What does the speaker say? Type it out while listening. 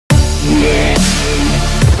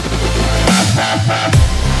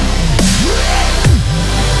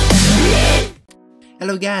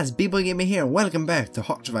Hello guys, Bigboy Gaming here, welcome back to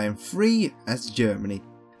Hearts of Iron 3 as Germany.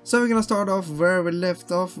 So we're gonna start off where we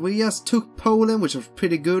left off. We just took Poland, which was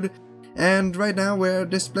pretty good. And right now we're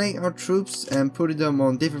displaying our troops and putting them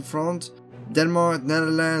on different fronts. Denmark,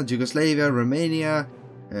 Netherlands, Yugoslavia, Romania,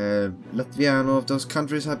 Latvia, and all of those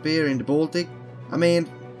countries up here in the Baltic. I mean,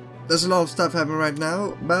 there's a lot of stuff happening right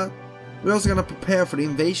now, but we're also gonna prepare for the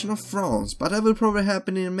invasion of France. But that will probably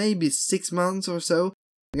happen in maybe 6 months or so.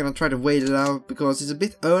 We're gonna try to wait it out because it's a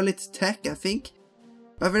bit early to attack, I think.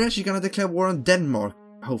 But we're actually gonna declare war on Denmark,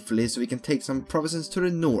 hopefully, so we can take some provinces to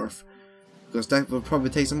the north. Because that will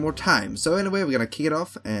probably take some more time. So anyway, we're gonna kick it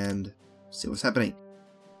off and see what's happening.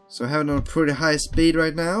 So we're having a pretty high speed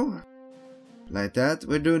right now. Like that.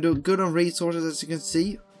 We're doing good on resources, as you can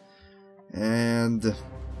see. And let's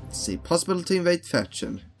see, possible to invade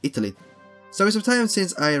faction, Italy. So it's some time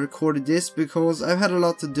since I recorded this because I've had a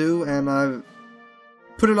lot to do and I've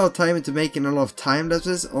put a lot of time into making a lot of time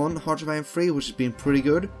lapses on Hearts of Iron 3, which has been pretty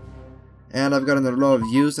good. And I've gotten a lot of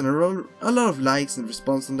views and a lot of likes and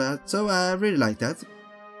response on that, so I really like that.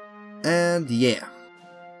 And yeah.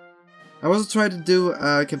 I also tried to do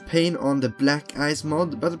a campaign on the Black Ice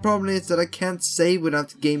mod, but the problem is that I can't save without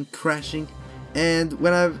the game crashing. And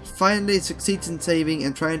when I finally succeed in saving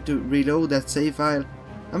and trying to reload that save file,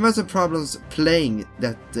 I'm having some problems playing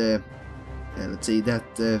that,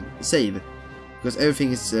 save. Because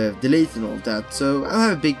everything is deleted and all of that, so I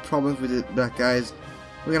have big problems with the Black Ice.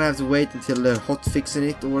 We're gonna have to wait until they're hot fixing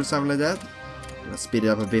it or something like that. I'm gonna speed it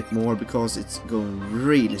up a bit more because it's going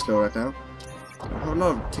really slow right now. I have a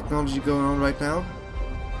lot of technology going on right now.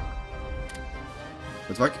 What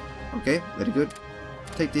the fuck? Okay, very good.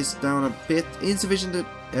 Take this down a bit. Insufficient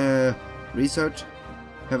research.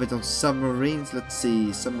 Have it on submarines. Let's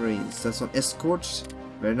see, submarines. That's on escorts.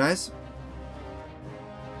 Very nice.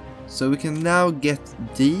 So we can now get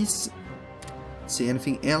these. See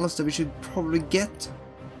anything else that we should probably get?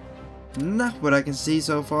 Not what I can see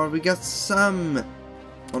so far. We got some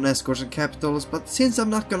on escorts and capitals, but since I'm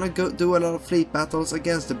not gonna go do a lot of fleet battles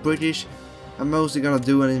against the British, I'm mostly gonna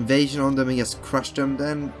do an invasion on them and just crush them,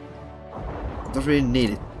 then I don't really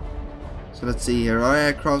need it. So let's see here, our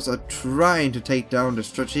aircrafts are trying to take down the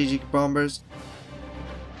strategic bombers.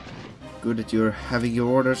 Good that you're having your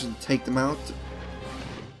orders and take them out.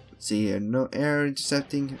 Let's see here, no air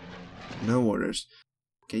intercepting, no orders.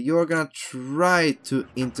 Okay, you're gonna try to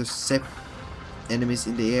intercept enemies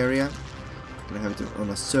in the area. Gonna have it on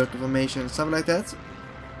a circle formation, something like that.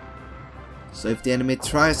 So if the enemy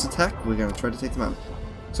tries to attack, we're gonna try to take them out.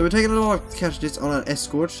 So we're taking a lot of casualties on an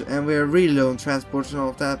escort, and we're really low on transports and all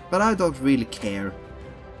of that, but I don't really care.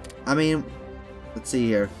 I mean, let's see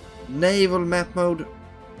here. Naval map mode.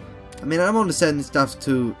 I mean, I'm only sending stuff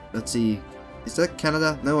to, let's see, is that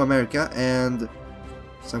Canada? No, America, and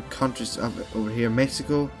some countries up over here,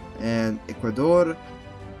 Mexico and Ecuador,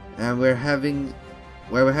 and we're having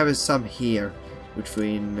some here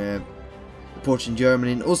between Portugal,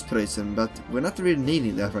 Germany and Ostpreußen, but we're not really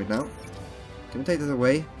needing that right now. Can we take that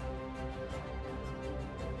away?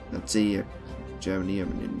 Let's see here. Germany,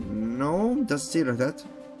 no, doesn't seem like that.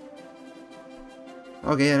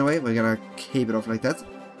 Okay, anyway, we're gonna keep it off like that.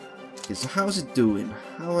 Okay, so how's it doing?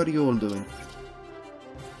 How are you all doing?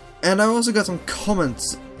 And I also got some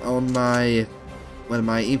comments on my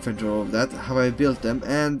infantry of that, how I built them,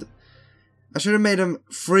 and I should have made them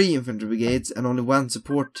 3 infantry brigades and only 1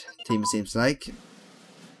 support team, seems like.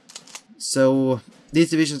 So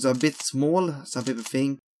these divisions are a bit small, some people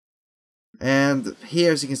think. And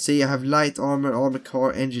here, as you can see, I have light armor, armored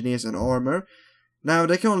car, engineers and armor. Now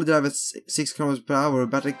they can only drive at 6 km per hour,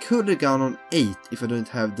 but I could have gone on 8 if I didn't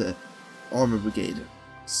have the armor brigade.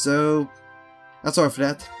 So I'm sorry for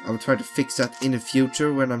that. I will try to fix that in the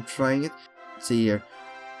future when I'm trying it. Let's see here.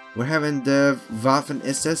 We're having the Waffen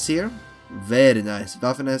SS here. Very nice.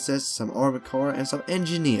 Waffen SS, some armored car and some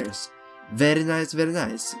engineers. Very nice, very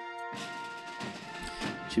nice.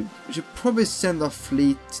 We should probably send our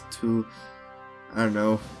fleet to, I don't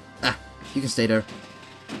know. Ah, you can stay there.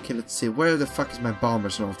 Okay, let's see. Where the fuck is my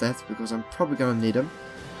bombers and all of that? Because I'm probably gonna need them.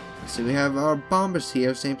 So we have our bombers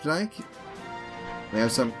here, seems like. We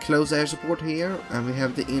have some close air support here, and we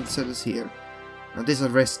have the interceptors here. Now these are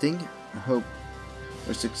resting. I hope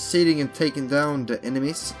we're succeeding in taking down the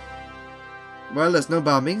enemies. Well, there's no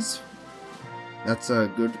bombings. That's a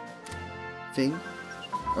good thing.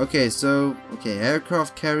 Okay, so,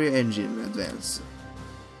 aircraft carrier engine advance.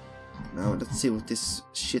 Now let's see what this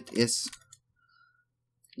shit is.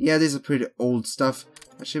 Yeah, these are pretty old stuff.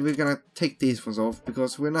 Actually, we're gonna take these ones off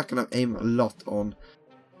because we're not gonna aim a lot on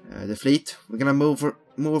the fleet. We're gonna move for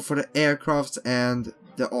the aircrafts and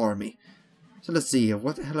the army. So let's see here.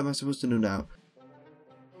 What the hell am I supposed to do now?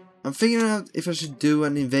 I'm figuring out if I should do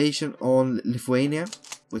an invasion on Lithuania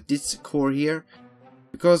with this core here,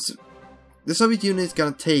 because the Soviet Union is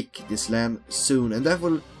gonna take this land soon, and that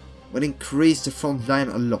will increase the front line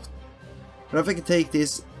a lot. But if I can take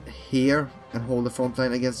this here and hold the front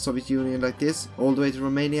line against the Soviet Union like this, all the way to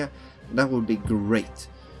Romania, that would be great.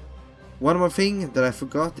 One more thing that I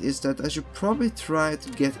forgot is that I should probably try to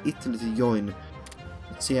get Italy to join.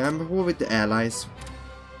 Let's see, I'm over with the Allies.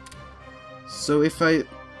 So if I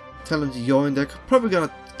tell them to join, they're probably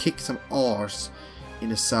gonna kick some arse in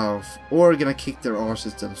the south, or gonna kick their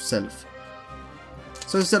arses themselves.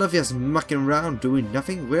 So instead of just mucking around doing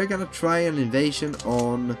nothing, we're gonna try an invasion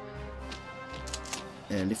on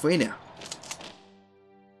Lithuania.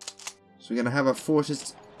 So we're gonna have our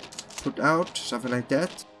forces put out, something like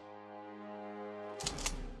that.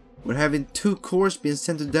 We're having 2 cores being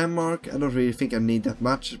sent to Denmark. I don't really think I need that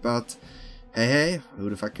much, but hey, who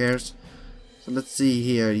the fuck cares? So let's see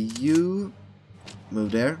here. You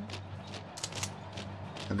move there.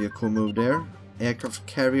 Have your core move there. Aircraft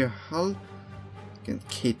carrier hull. Can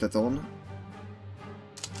keep that on.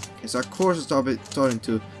 Okay, so our cores are starting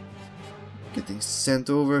to getting sent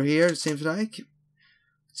over here. It seems like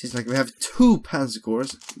we have 2 Panzer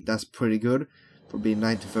cores. That's pretty good for being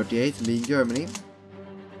 1938 and being Germany.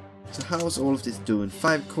 So how's all of this doing?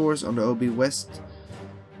 5 cores on the OB West.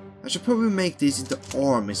 I should probably make these into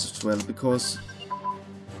armies as well, because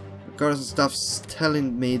guards and stuff's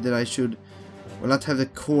telling me that I should not have the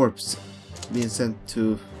corps being sent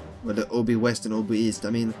to the OB West and OB East.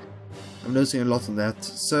 I mean, I'm losing a lot on that,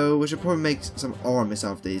 so we should probably make some armies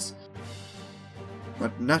out of these.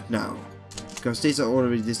 But not now, because these are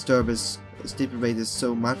already stipulated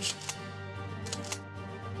so much.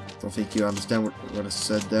 Don't think you understand what I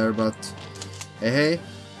said there, but hey.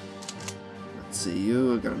 Let's see,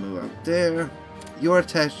 you are gonna move out there. You're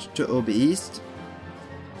attached to OB East.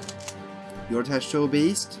 You're attached to OB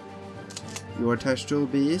East. You're attached to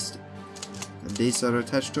OB East. And these are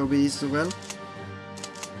attached to OB East as well.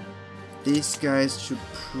 These guys should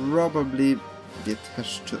probably be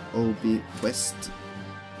attached to OB West.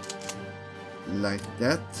 Like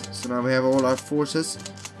that. So now we have all our forces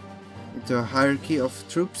into a hierarchy of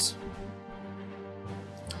troops.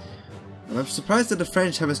 And I'm surprised that the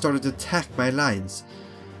French haven't started to attack my lines.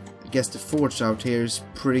 I guess the forts out here is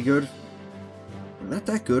pretty good. Not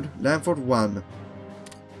that good. Landfort 1.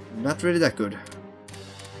 Not really that good.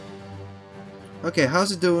 Okay,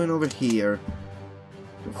 how's it doing over here?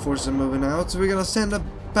 The forces are moving out, so we're gonna send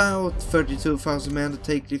about 32,000 men to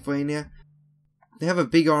take Lithuania. They have a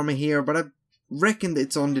big army here, but I reckon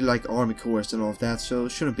it's only like army corps and all of that, so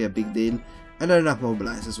it shouldn't be a big deal. And they're not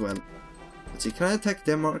mobilized as well. Let's see, can I attack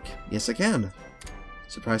Denmark? Yes, I can.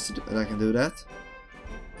 Surprised that I can do that.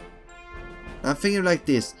 I'm thinking like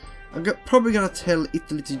this. I'm probably gonna tell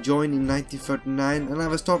Italy to join in 1939, and I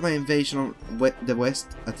will start my invasion on the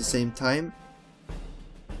West at the same time.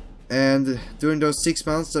 And during those 6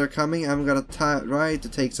 months that are coming, I'm gonna try to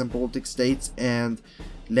take some Baltic states and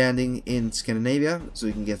landing in Scandinavia, so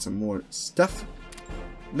we can get some more stuff.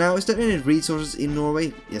 Now, is there any resources in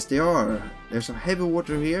Norway? Yes, there are. There's some heavy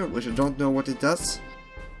water here, which I don't know what it does.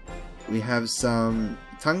 We have some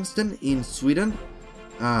tungsten in Sweden.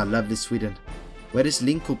 Ah, lovely Sweden. Where is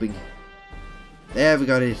Linköping? There we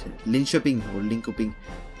got it. Linköping, or Linköping,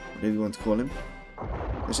 whatever you want to call him.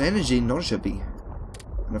 There's energy in Norrköping.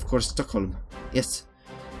 And of course Stockholm. Yes.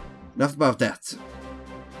 Enough about that.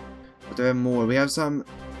 But we have more. We have some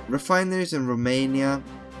refineries in Romania.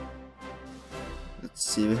 Let's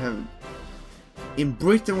see, we have... In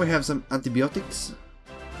Britain we have some antibiotics.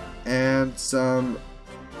 And some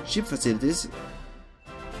ship facilities.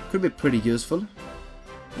 Could be pretty useful.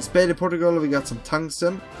 In Spain and Portugal we got some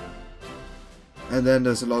tungsten. And then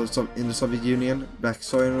there's a lot of in the Soviet Union. Black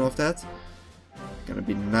soil and all of that. Gonna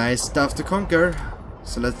be nice stuff to conquer.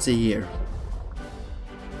 So let's see here.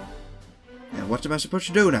 And what am I supposed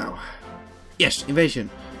to do now? Yes, invasion.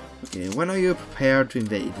 Okay, when are you prepared to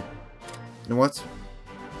invade? You know what?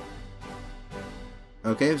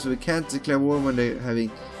 Okay, so we can't declare war when they're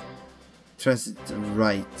having transit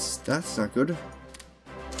rights. That's not good.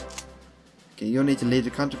 Okay, you need to leave the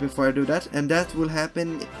country before I do that, and that will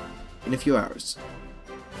happen in a few hours.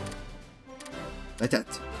 Like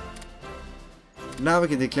that. Now we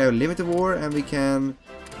can declare limited war, and we can...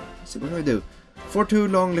 Let's see, what can we do? For too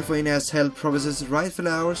long Lithuania has held provinces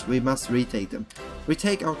rightfully ours, we must retake them.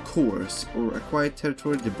 Retake our cores, or acquire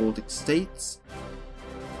territory in the Baltic states,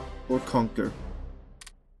 or conquer.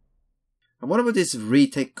 And what about this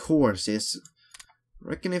retake cores is?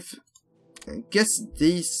 Reckon if... I guess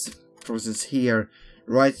these provinces here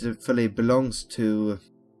rightfully belongs to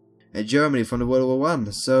Germany from the World War I,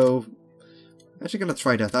 so I'm actually gonna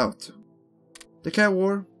try that out. Declare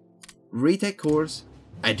war, retake course,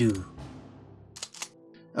 I do.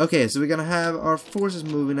 Okay, so we're gonna have our forces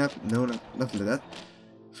moving up, no, not like that,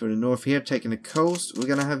 for the north here, taking the coast. We're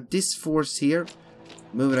gonna have this force here,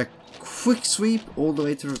 moving a quick sweep all the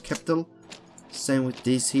way to the capital. Same with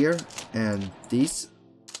these here, and these.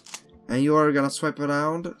 And you are gonna swipe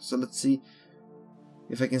around, so let's see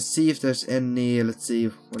if I can see if there's any, let's see,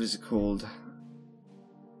 what is it called?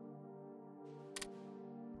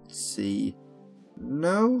 Let's see.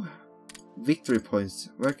 No? Victory points.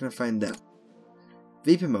 Where can I find that?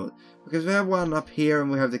 VP mode. Because we have one up here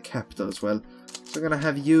and we have the capital as well. So I'm gonna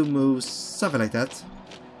have you move something like that.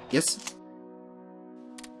 Yes.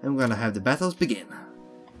 And we're gonna have the battles begin.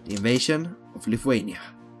 The invasion of Lithuania.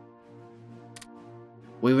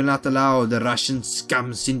 We will not allow the Russian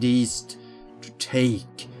scums in the east to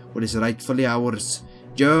take what is rightfully ours.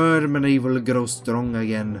 Germany will grow strong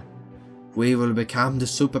again. We will become the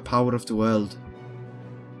superpower of the world.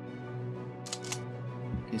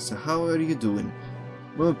 Okay, so how are you doing?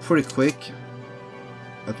 Moving pretty quick.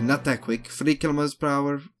 But not that quick. 3 kilometers per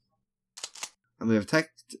hour. And we have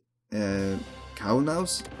attacked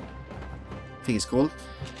Kaunas, I think it's called.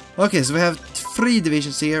 Okay, so we have 3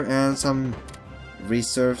 divisions here and some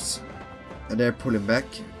reserves, and they're pulling back.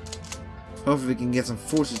 Hopefully we can get some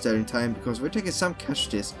forces there in time, because we're taking some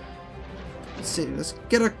casualties. Let's see, let's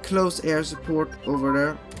get a close air support over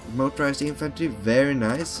there. Motorized infantry, very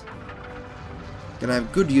nice. Gonna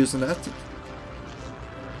have good use on that.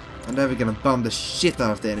 And then we're gonna bomb the shit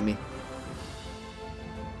out of the enemy.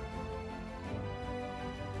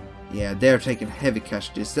 Yeah, they're taking heavy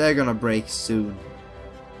casualties. They're gonna break soon.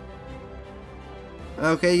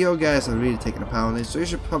 Okay, you guys are really taking a pounding, so you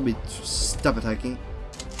should probably stop attacking.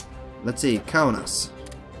 Let's see, Kaunas.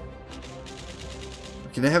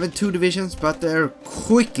 Okay, they're having 2 divisions, but they're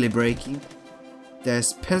quickly breaking.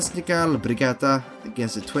 There's Pensnikal Brigata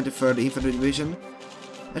against the 23rd Infantry Division.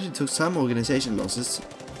 Actually took some organization losses,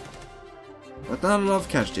 but not a lot of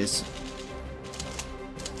casualties.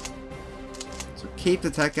 So keep the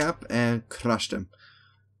attack up and crush them.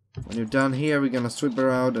 When you're done here, we're gonna sweep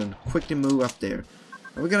around and quickly move up there.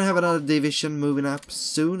 And we're gonna have another division moving up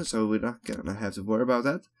soon, so we're not gonna have to worry about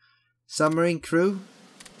that. Submarine crew.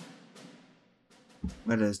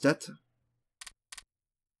 Where is that?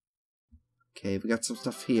 Okay, we got some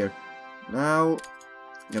stuff here. Now,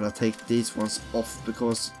 I'm gonna take these ones off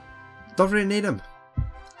because I don't really need them.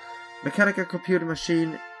 Mechanical computer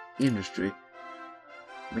machine industry.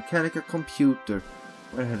 Mechanical computer.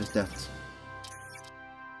 Where the hell is that?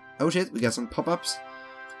 Oh shit, we got some pop-ups.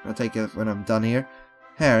 I'll take it when I'm done here.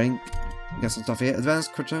 Herring. We got some stuff here.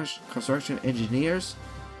 Advanced construction engineers.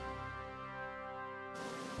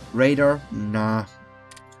 Radar. Nah.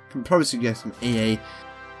 Can probably suggest some AA.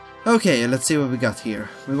 Okay, let's see what we got here.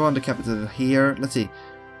 We go on the capital here. Let's see.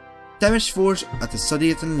 Damaged force at the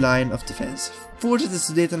Sudeten line of defense. Forces at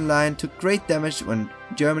the Sudeten line took great damage when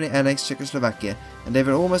Germany annexed Czechoslovakia, and they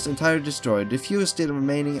were almost entirely destroyed. The few still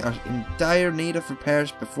remaining are in dire need of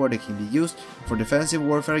repairs before they can be used for defensive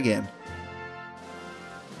warfare again.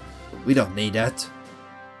 We don't need that.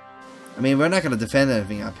 I mean, we're not gonna defend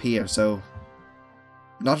anything up here, so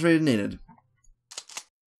not really needed.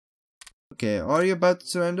 Okay, are you about to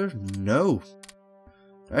surrender? No.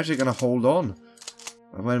 They're actually gonna hold on.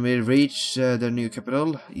 When we reach their new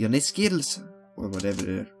capital, Joniskils, or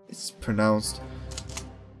whatever it's pronounced,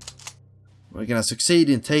 we're gonna succeed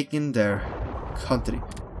in taking their country.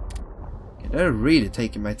 Okay, they're really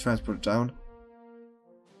taking my transport down.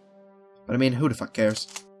 But I mean, who the fuck cares?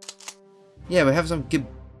 Yeah, we have some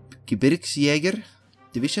Gebirgsjäger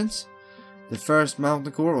divisions. The 1st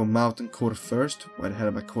Mountain Corps, or Mountain Corps 1st. Why the hell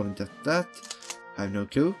am I calling that? I have no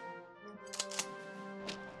clue.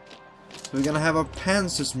 So we're gonna have our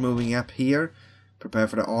panzers moving up here. Prepare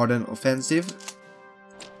for the Ardennes offensive.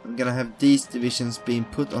 I'm gonna have these divisions being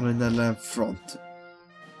put on the Netherlands front.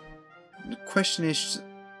 The question is,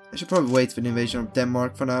 I should probably wait for the invasion of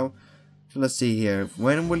Denmark for now. So let's see here.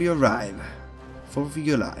 When will you arrive? 4th of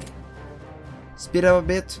July. Speed up a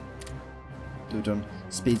bit. Do it on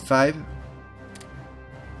speed 5.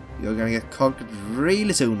 You're gonna get conquered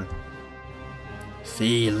really soon.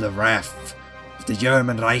 Feel the wrath of the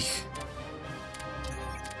German Reich.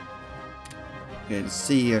 Okay, let's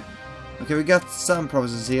see here. Okay, we got some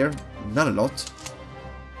provinces here. Not a lot.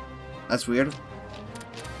 That's weird.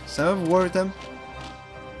 Some have war with them.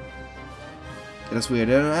 Okay, that's weird.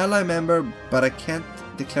 They're an ally member, but I can't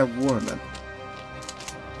declare war on them.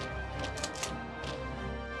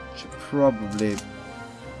 Should probably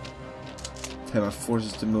tell my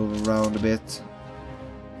forces to move around a bit.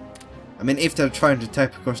 I mean, if they're trying to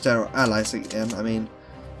attack because they're allies again, I mean,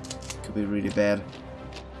 it could be really bad.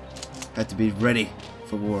 Have to be ready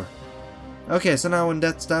for war. Okay, so now when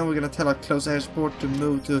that's done, we're gonna tell our close air support to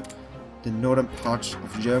move to the northern parts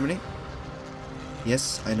of Germany.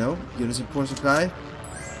 Yes, I know. Units in poor supply.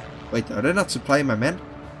 Wait, are they not supplying my men?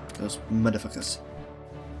 Those motherfuckers.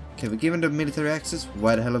 Okay, we're giving them military access.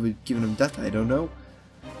 Why the hell are we giving them that? I don't know.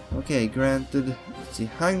 Okay, granted. Let's see,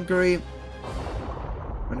 Hungary.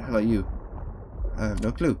 Where the hell are you? I have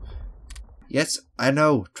no clue. Yes, I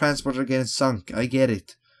know. Transports are getting sunk. I get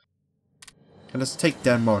it. Okay, let's take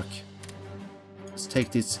Denmark. Let's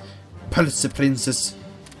take this Pulse Princess.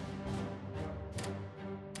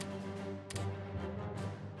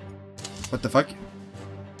 What the fuck?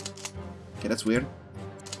 Okay, that's weird.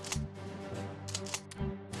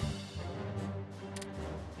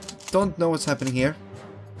 Don't know what's happening here.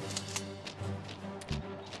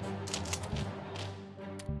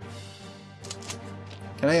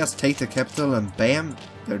 Can I just take the capital and bam,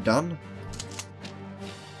 they're done?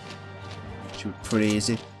 Should be pretty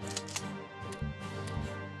easy.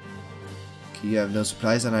 Okay, you have no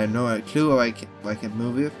supplies and I have no clue how I can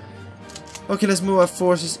move you. Okay, let's move our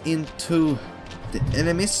forces into the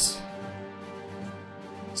enemies.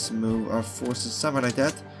 Let's move our forces somewhere like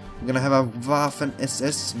that. We're gonna have a Waffen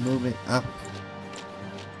SS moving up.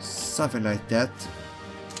 Something like that.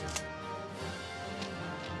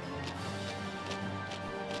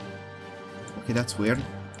 Okay, that's weird.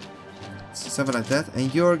 Something like that.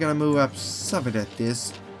 And you're gonna move up something like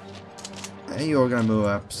this. And you're gonna move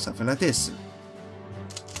up something like this.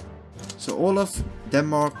 So all of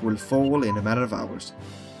Denmark will fall in a matter of hours.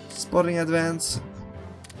 Spotting advance.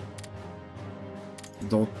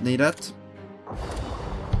 Don't need that.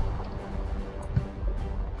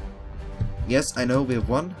 Yes, I know we have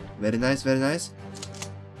won. Very nice, very nice.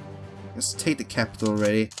 Let's take the capital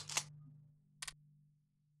already.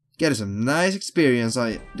 Get some nice experience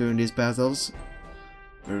during these battles.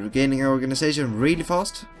 We're regaining our organization really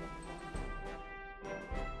fast.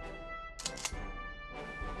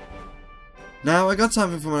 Now, I got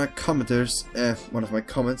something from my commenters, one of my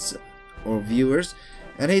comments or viewers,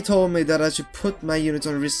 and he told me that I should put my units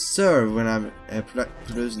on reserve when I'm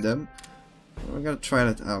producing them. We're gonna try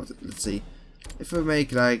that out. Let's see. If we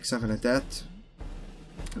make like something like that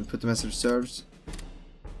and put them as reserves.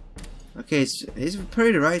 Okay, it's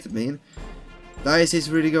pretty right. I mean, the IC is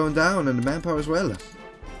really going down and the manpower as well.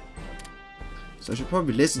 So I should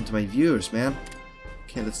probably listen to my viewers, man.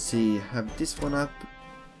 Okay, let's see. Have this one up.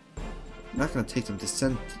 I'm not gonna take them to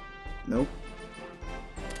cent. Nope.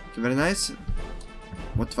 Okay, very nice.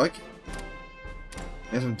 What the fuck?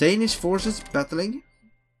 We have some Danish forces battling.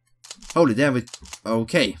 Holy damn it.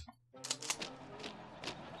 Okay.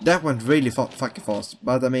 That went really fucking fast.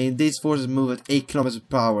 But I mean, these forces move at 8 kilometers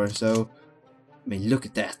per hour, so I mean, look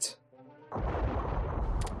at that.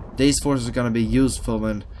 These forces are gonna be useful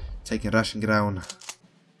when taking Russian ground.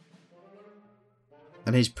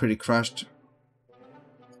 And he's pretty crushed.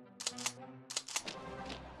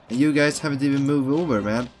 And you guys haven't even moved over,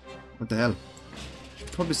 man. What the hell?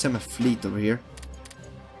 Should probably send my fleet over here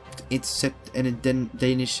to intercept any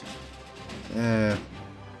Danish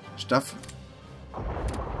stuff.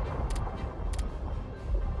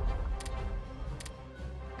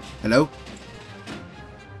 Hello?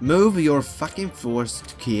 Move your fucking force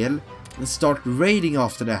to Kiel and start raiding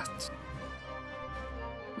after that.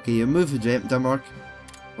 Okay, you move to Denmark.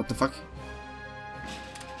 What the fuck?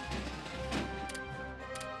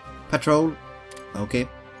 Patrol. Okay. You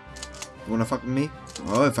wanna fuck with me?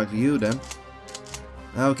 Oh, I'll fuck with you then.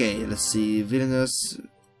 Okay, let's see. Vilnius.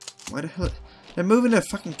 Why the hell? They're moving their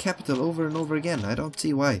fucking capital over and over again. I don't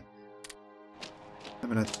see why.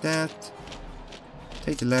 Something like that.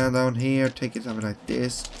 Take the land down here. Take it something like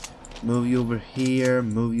this. Move you over here.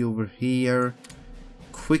 Move you over here.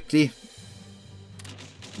 Quickly.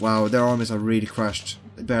 Wow, their armies are really crushed.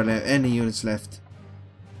 They barely have any units left.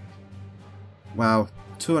 Wow.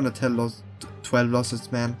 212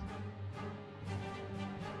 losses, man.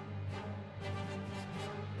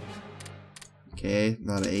 Okay,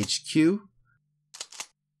 another HQ.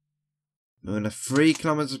 Moving at 3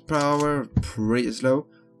 kilometers per hour. Pretty slow.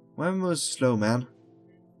 Why am I moving slow, man?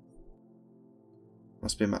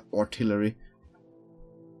 Must be my artillery.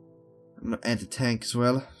 I'm not anti-tank as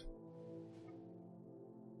well.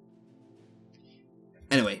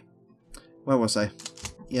 Anyway, where was I?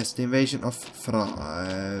 Yes, the invasion of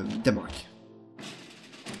Denmark.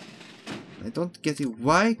 I don't get it.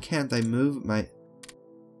 Why can't I move my...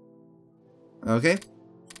 Okay.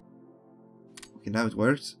 Okay, now it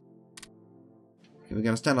works. Okay, we're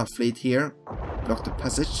gonna stand our fleet here. Block the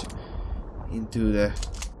passage into the,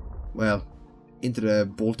 well, into the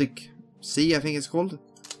Baltic Sea, I think it's called.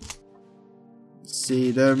 Let's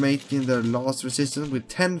see, they're making their last resistance with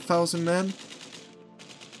 10,000 men.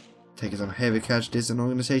 Taking some heavy casualties and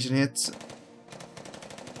organization hits.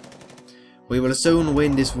 We will soon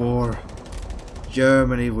win this war.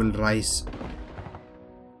 Germany will rise.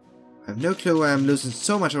 I have no clue why I'm losing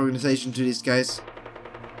so much organization to these guys.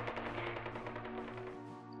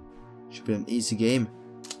 Should be an easy game.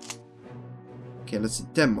 Okay, let's see,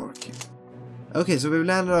 Denmark. Okay, so we've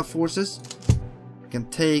landed our forces. We can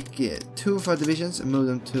take 2 of our divisions and move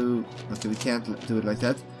them to... Okay, we can't do it like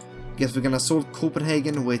that. Guess we're gonna assault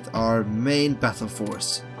Copenhagen with our main battle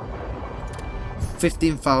force.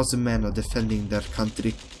 15,000 men are defending their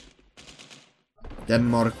country.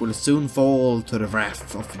 Denmark will soon fall to the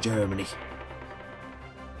wrath of Germany.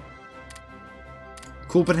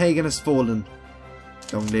 Copenhagen has fallen.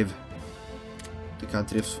 Long live the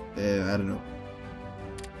country of, I don't know.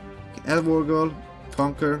 Okay, add war goal.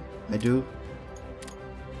 Conquer. I do.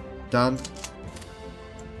 Done.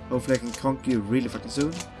 Hopefully I can conquer you really fucking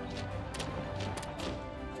soon.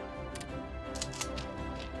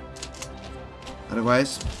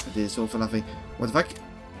 Otherwise, it is all for nothing. What the fuck?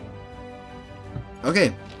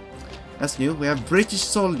 Okay, that's new. We have British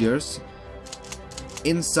soldiers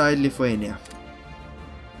inside Lithuania.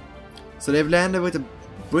 So they've landed with a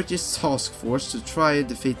British task force to try and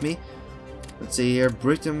defeat me. Let's see here,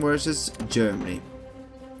 Britain versus Germany.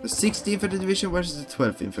 The 16th Infantry Division versus the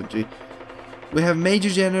 12th Infantry. We have Major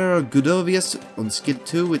General Gudovius on skill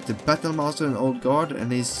 2 with the Battle Master and Old Guard,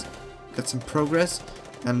 and he's got some progress.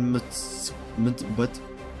 And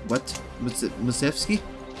Musevski?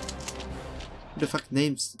 Who the fuck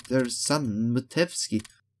names their son Mutevsky?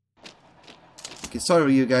 Okay,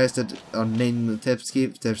 sorry you guys that are named Mutevsky,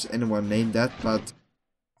 if there's anyone named that, but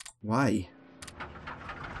why?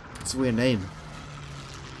 It's a weird name.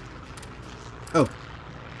 Oh,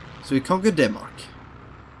 so we conquered Denmark.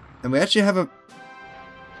 And we actually have a...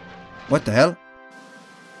 What the hell?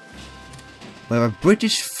 We have a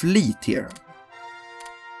British fleet here.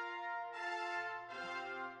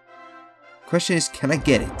 Question is, can I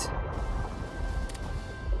get it?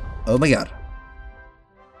 Oh my god.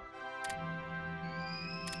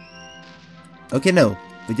 Okay, no,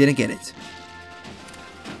 we didn't get it.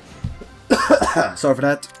 Sorry for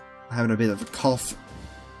that. I'm having a bit of a cough.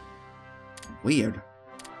 Weird.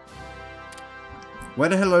 Why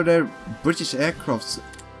the hell are there British aircrafts?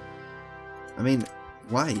 I mean,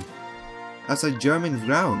 why? Outside German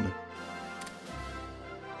ground.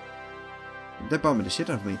 They're bombing the shit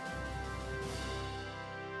out of me.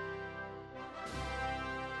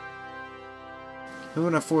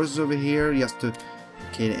 Moving our forces over here just to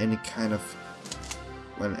okay, any kind of,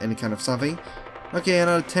 well, any kind of something. Okay,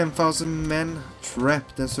 another 10,000 men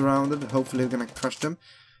trapped and surrounded. Hopefully we're gonna crush them.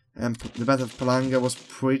 And the Battle of Palanga was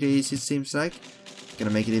pretty easy, it seems like.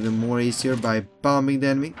 Gonna make it even more easier by bombing the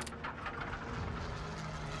enemy.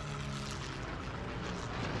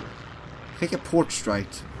 Take a port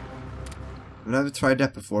strike. I've never tried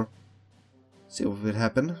that before. See what will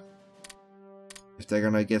happen. If they're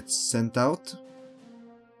gonna get sent out.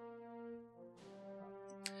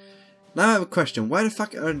 Now I have a question. Why the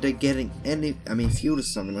fuck aren't they getting any, fuel or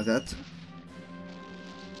something like that?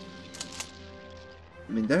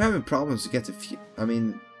 I mean, they're having problems to get the fuel.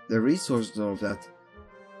 The resources and all of that.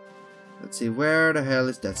 Let's see, where the hell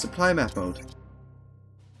is that? Supply map mode.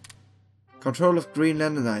 Control of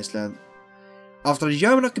Greenland and Iceland. After the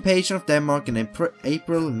German occupation of Denmark in April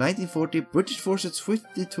 1940, British forces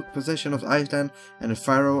swiftly took possession of Iceland and the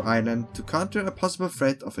Faroe Islands to counter a possible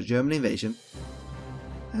threat of a German invasion.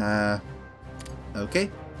 Okay.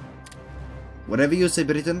 Whatever you say,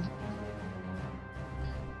 Britain.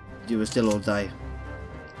 You will still all die.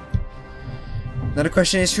 Now the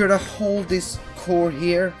question is, should I hold this core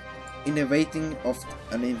here in the waiting of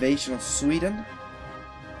an invasion of Sweden?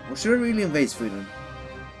 Or should I really invade Sweden?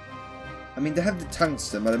 They have the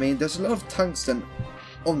tungsten, but there's a lot of tungsten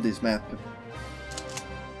on this map.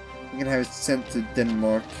 I'm gonna have it sent to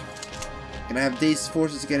Denmark. I'm gonna have these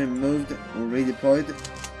forces getting moved or redeployed.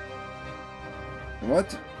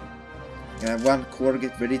 What? I'm gonna have one corps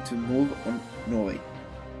get ready to move on Norway.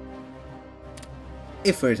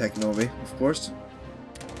 If we attack Norway, of course.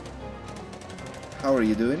 How are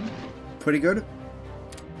you doing? Pretty good.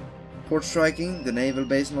 Port striking, the naval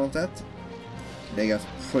base and all that. They got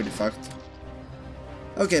pretty fucked.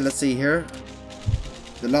 Okay, let's see here.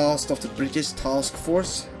 The last of the British task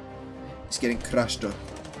force is getting crushed though.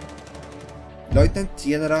 Lieutenant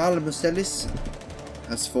General Musellis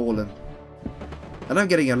has fallen. And I'm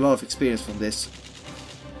getting a lot of experience from this.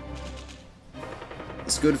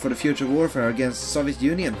 good for the future warfare against the Soviet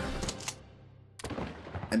Union.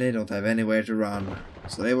 And they don't have anywhere to run,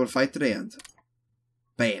 so they will fight to the end.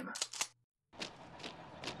 Bam.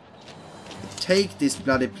 Take this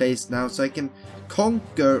bloody place now so I can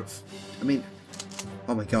conquer. I mean,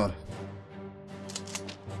 oh my god.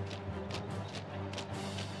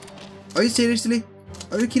 Are you seriously?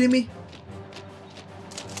 Are you kidding me?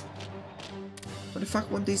 What the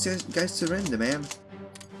fuck want these guys to surrender, man?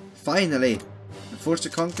 Finally! I'm forced to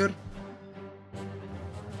conquer.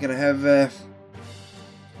 I'm gonna have...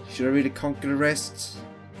 should I really conquer the rest?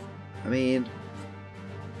 I mean...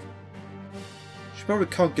 should probably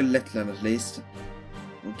conquer Letland at least.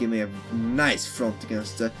 Will give me a nice front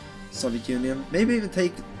against the Soviet Union. Maybe even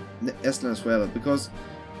take Estland as well, because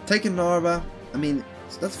taking Narva, I mean,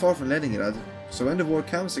 it's not far from Leningrad. So when the war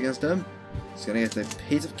comes against them, it's gonna get a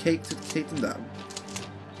piece of cake to take them down.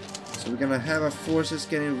 So we're gonna have our forces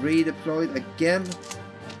getting redeployed again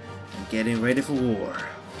and getting ready for war.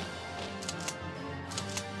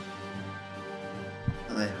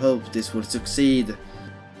 I hope this will succeed.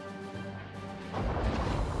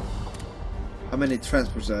 How many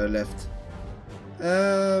transports are left?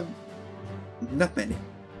 Not many.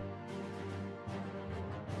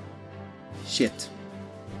 Shit.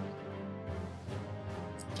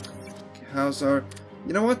 How's our...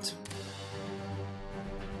 You know what?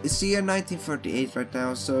 It's the year 1938 right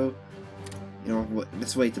now, so... You know,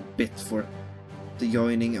 let's wait a bit for the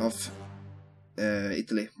joining of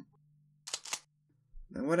Italy.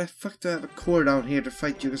 Now why the fuck do I have a corps down here to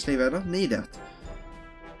fight Yugoslavia? I don't need that.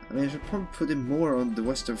 I mean, I should probably put it more on the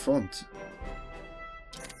Western Front.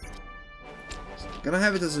 Gonna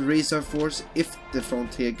have it as a reserve force if the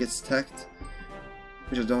front here gets attacked.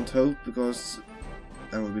 Which I don't hope, because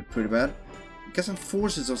that would be pretty bad. Got some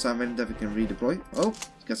forces or something that we can redeploy. Oh,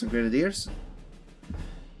 got some grenadiers.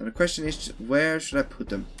 Now the question is, where should I put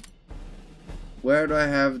them? Where do I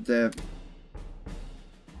have the...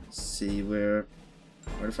 Let's see, where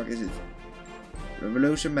the fuck is it?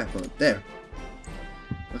 Revolution map on it. There.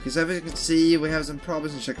 Okay, so as you can see, we have some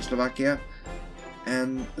problems in Czechoslovakia.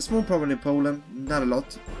 And a small problem in Poland. Not a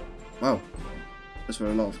lot. Wow. Those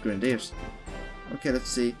were a lot of grenadiers. Okay, let's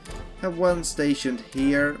see. Have one stationed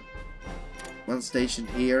here. One stationed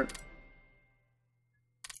here.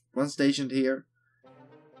 One stationed here.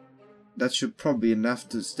 That should probably be enough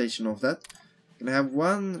to station off that. Gonna have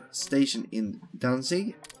one station in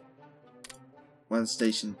Danzig. One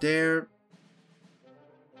station there.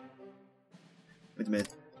 Wait a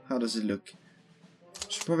minute. How does it look?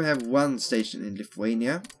 Should probably have one station in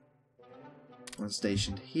Lithuania. One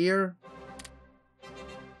stationed here.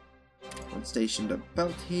 One stationed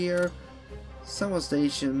about here. Someone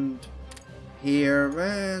stationed here.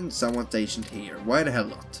 And someone stationed here. Why the hell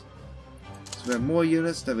not? So we have more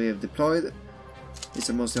units that we have deployed. These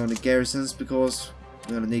are mostly only garrisons because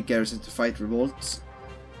we're gonna need garrisons to fight revolts.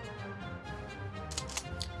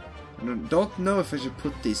 I don't know if I should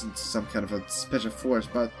put these into some kind of a special force,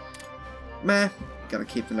 but meh, gotta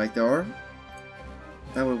keep them like they are.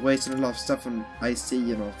 Now we're wasting a lot of stuff on IC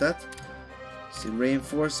and all of that. See,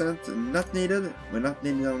 reinforcement, not needed. We're not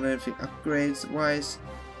needed on anything upgrades wise.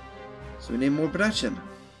 So we need more production.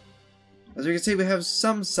 As you can see, we have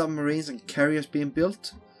some submarines and carriers being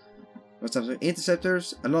built. We have some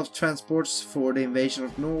interceptors, a lot of transports for the invasion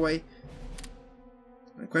of Norway.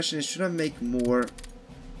 The question is, should I make more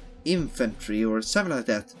infantry or something like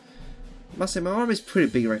that? I must say, my army is pretty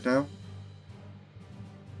big right now.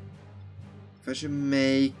 If I should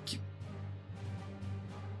make...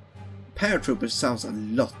 paratroopers sounds a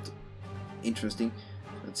lot interesting.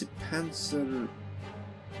 Let's see, Panzer...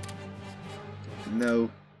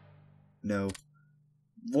 No. No.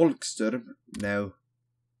 Volkssturm? No.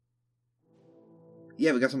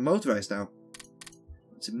 Yeah, we got some motorized now.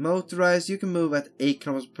 Let's see, motorized, you can move at 8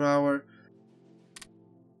 km per hour.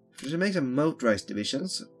 We should make some motorized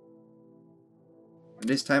divisions. And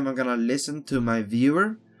this time I'm gonna listen to my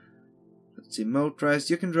viewer. Let's see, motorized,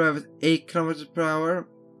 you can drive at 8 km per hour.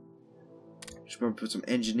 Should probably put some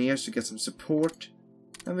engineers to get some support.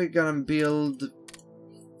 And we're gonna build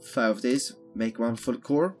 5 of these. Make one full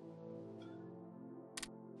core.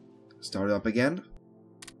 Start it up again.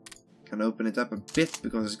 Can open it up a bit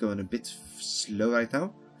because it's going a bit slow right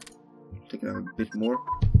now. Take it out a bit more.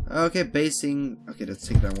 Okay, basing. Okay, let's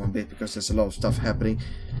take that one bit because there's a lot of stuff happening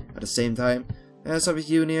at the same time. Soviet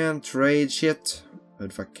Union, trade shit. Who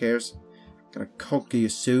the fuck cares? Gonna conquer you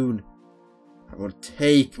soon. I will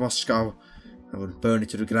take Moscow. I will burn it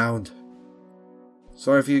to the ground.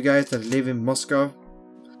 Sorry for you guys that live in Moscow.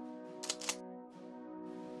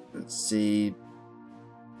 Let's see.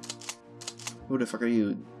 Who the fuck are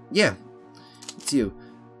you? Yeah, it's you.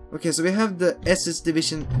 Okay, so we have the SS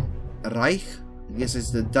Division Reich. I guess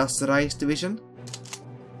it's the Das Reich Division.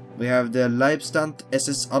 We have the Leibstand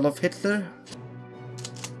SS Adolf Hitler.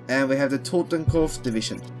 And we have the Totenkopf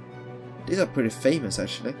Division. These are pretty famous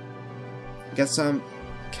actually. Got some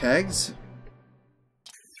kegs.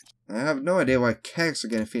 I have no idea why kegs are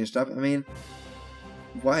getting finished up. I mean,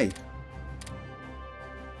 why?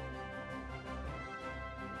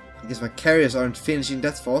 I guess my carriers aren't finishing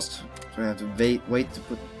that fast. So I have to wait to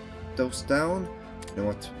put those down. You know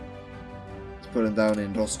what? Let's put them down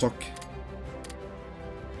in Rostock.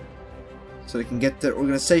 So they can get their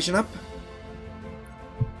organization up.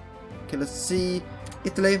 Okay, let's see.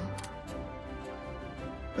 Italy.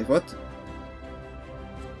 Wait, what?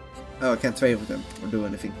 Oh, I can't trade with them or do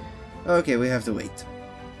anything. Okay, we have to wait.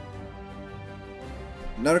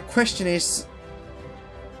 Another question is,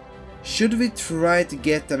 should we try to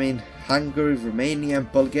get, Hungary, Romania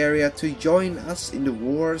and Bulgaria to join us in the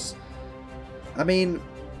wars? I mean,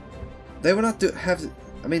 they will not they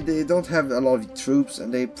don't have a lot of troops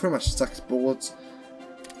and they pretty much suck balls.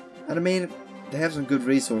 And they have some good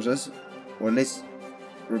resources, or at least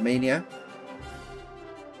Romania.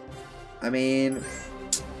 I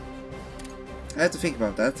have to think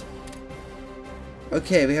about that.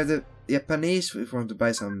 Okay, we have the Japanese. We want to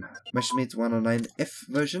buy some Messerschmitt 109F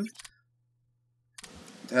version.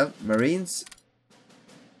 What the hell? Marines.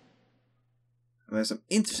 We have some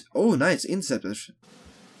oh, nice interceptors.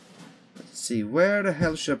 Let's see, where the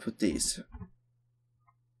hell should I put these?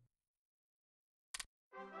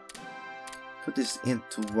 Put this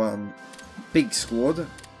into one big squad.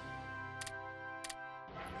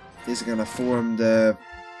 These are gonna form the...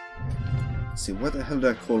 Let's see, what the hell do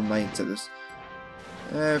I call my interceptors?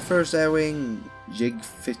 First air wing, Jig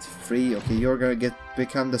 53. Okay, you're gonna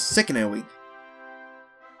become the second air wing.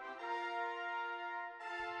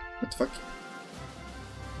 What the fuck?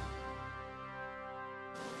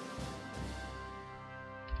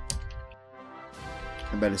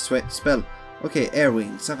 I better spell. Okay, air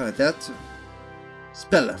wing, something like that.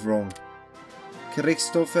 Spell it wrong.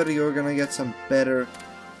 Christopher, you're gonna get some better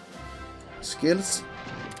skills.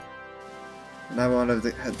 Now I want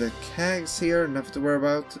to have the kegs here, nothing to worry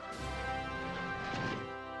about.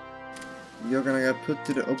 You're gonna get put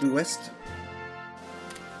to the Obi West.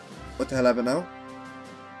 What the hell happened now?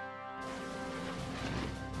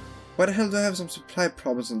 Why the hell do I have some supply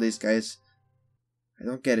problems on these guys? I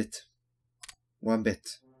don't get it. One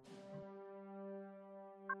bit.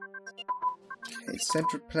 Okay,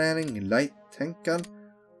 central planning, light tank gun.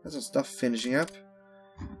 That's some stuff finishing up.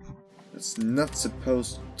 That's not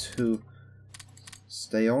supposed to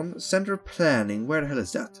stay on. Central planning, where the hell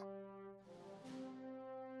is that?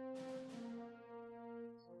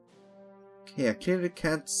 Okay, I clearly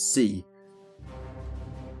can't see.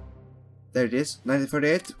 There it is,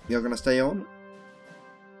 1938. You're gonna stay on.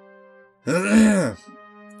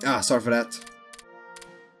 Sorry for that.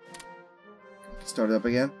 Start it up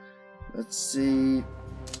again. Let's see.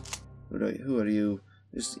 Who are you?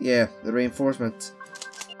 Just, yeah, the reinforcement.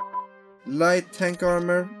 Light tank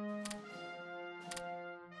armor.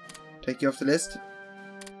 Take you off the list.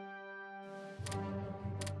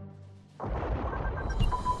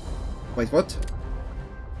 Wait, what?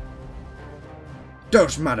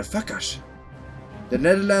 Those motherfuckers! The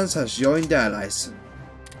Netherlands has joined the Allies.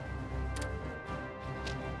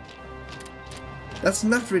 That's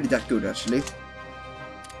not really that good, actually.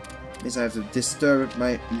 Means I have to disturb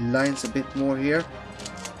my lines a bit more here.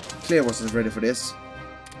 Clear wasn't ready for this.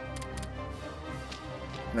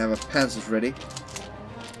 And I have a panzers ready.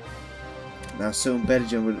 Now soon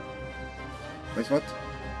Belgium will... Wait, what?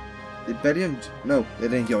 Did Belgium... No, they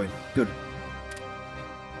didn't join. Good.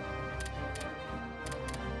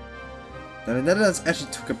 Now the Netherlands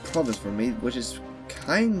actually took a province from me, which is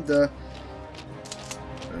kinda...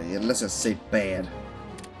 let's just say bad.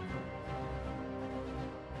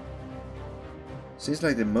 Seems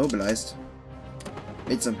like they mobilized.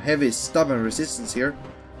 Made some heavy, stubborn resistance here.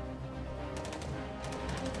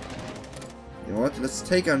 You know what? Let's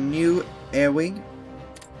take our new air wing.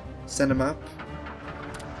 Send them up.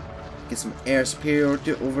 Get some air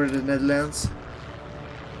superiority over the Netherlands.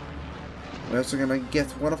 We're also gonna get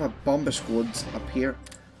one of our bomber squads up here.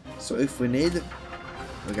 So if we need,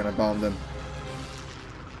 we're gonna bomb them.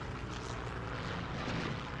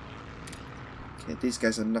 Okay, these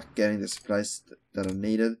guys are not getting the supplies that are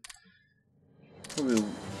needed. We'll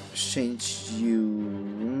change you...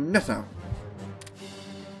 Not now.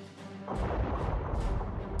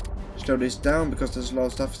 Slow this down because there's a lot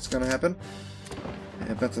of stuff that's gonna happen.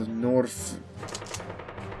 Better north...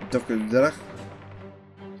 Dokkeldrag.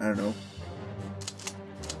 I don't know.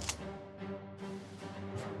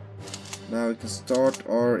 Now we can start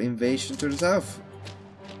our invasion to the south.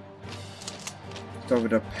 Start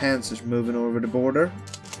with our panzers moving over the border.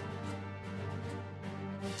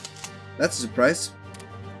 That's a surprise.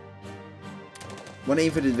 One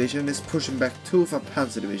infantry division is pushing back 2 of our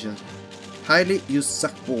panzer divisions. Highly, you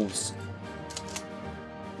suck balls.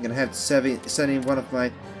 I'm gonna have to send in one of my,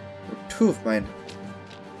 or 2 of mine.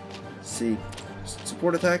 Let's see,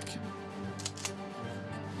 support attack.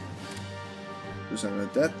 Do something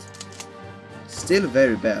like that. Still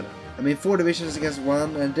very bad. I mean, 4 divisions against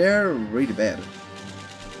 1, and they're really bad.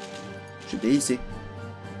 Should be easy.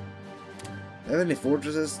 Have any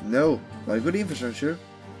fortresses? No. But a good infrastructure.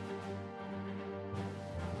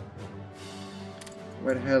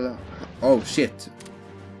 Where the hell? Oh shit.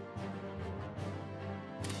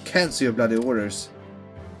 Cancel your bloody orders.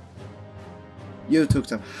 You took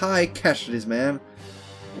some high casualties, man.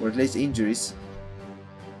 Or at least injuries.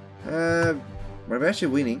 But we're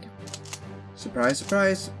actually winning. Surprise,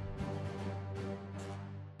 surprise.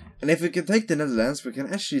 And if we can take the Netherlands, we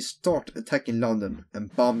can actually start attacking London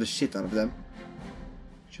and bomb the shit out of them.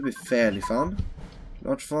 Should be fairly fun.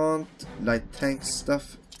 Large font, light tank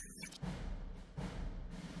stuff.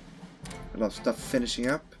 A lot of stuff finishing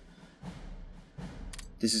up.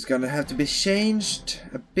 This is gonna have to be changed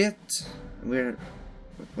a bit. Wait,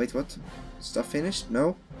 what? Stuff finished?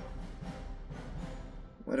 No.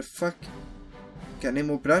 What the fuck? Got any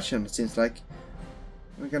more production? It seems like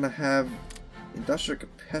we're gonna have industrial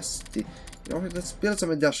capacity. You know, let's build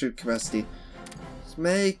some industrial capacity. Let's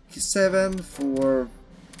make 7 for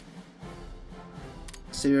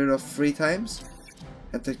a serial of 3 times.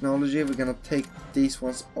 And technology, we're gonna take these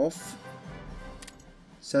ones off.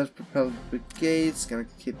 Self-propelled brigades, gonna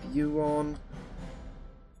keep you on.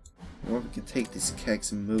 Or we can take these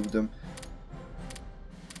kegs and move them.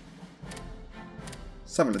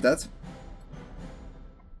 Something like that.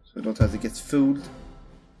 So we don't have to get fooled.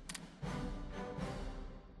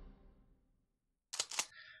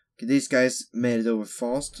 Okay, these guys made it over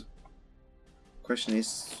fast. Question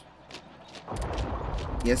is...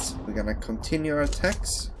 Yes, we're gonna continue our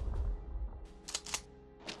attacks.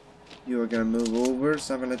 You are gonna move over,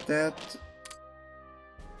 something like that.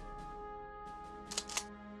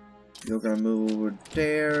 You're gonna move over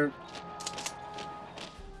there.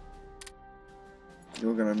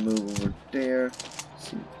 You're gonna move over there. Let's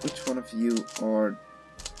see which one of you are...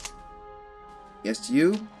 Yes,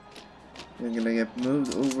 you. You're gonna get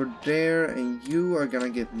moved over there, and you are gonna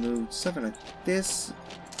get moved something like this.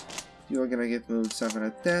 You're gonna get moved something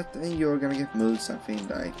like that, and you're gonna get moved something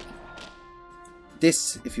like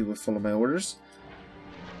this, if you will follow my orders.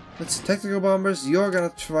 Let's see, tactical bombers, you're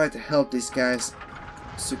gonna try to help these guys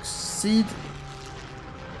succeed.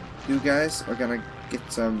 You guys are gonna get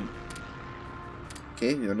some...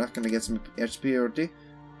 Okay, you're not gonna get some air superiority.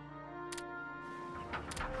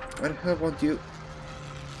 Why the hell won't you...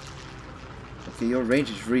 Okay, your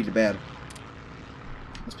range is really bad.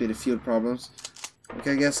 Must be the fuel problems.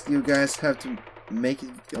 Okay, I guess you guys have to make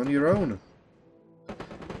it on your own.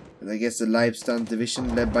 And I guess the Leibstad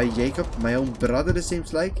division led by Jacob, my own brother it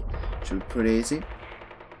seems like. Should be pretty easy.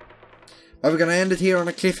 But we're gonna end it here on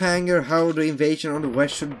a cliffhanger, how the invasion on the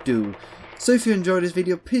west should do. So if you enjoyed this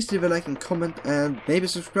video, please leave a like and comment and maybe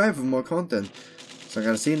subscribe for more content. So I'm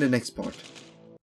gonna see you in the next part.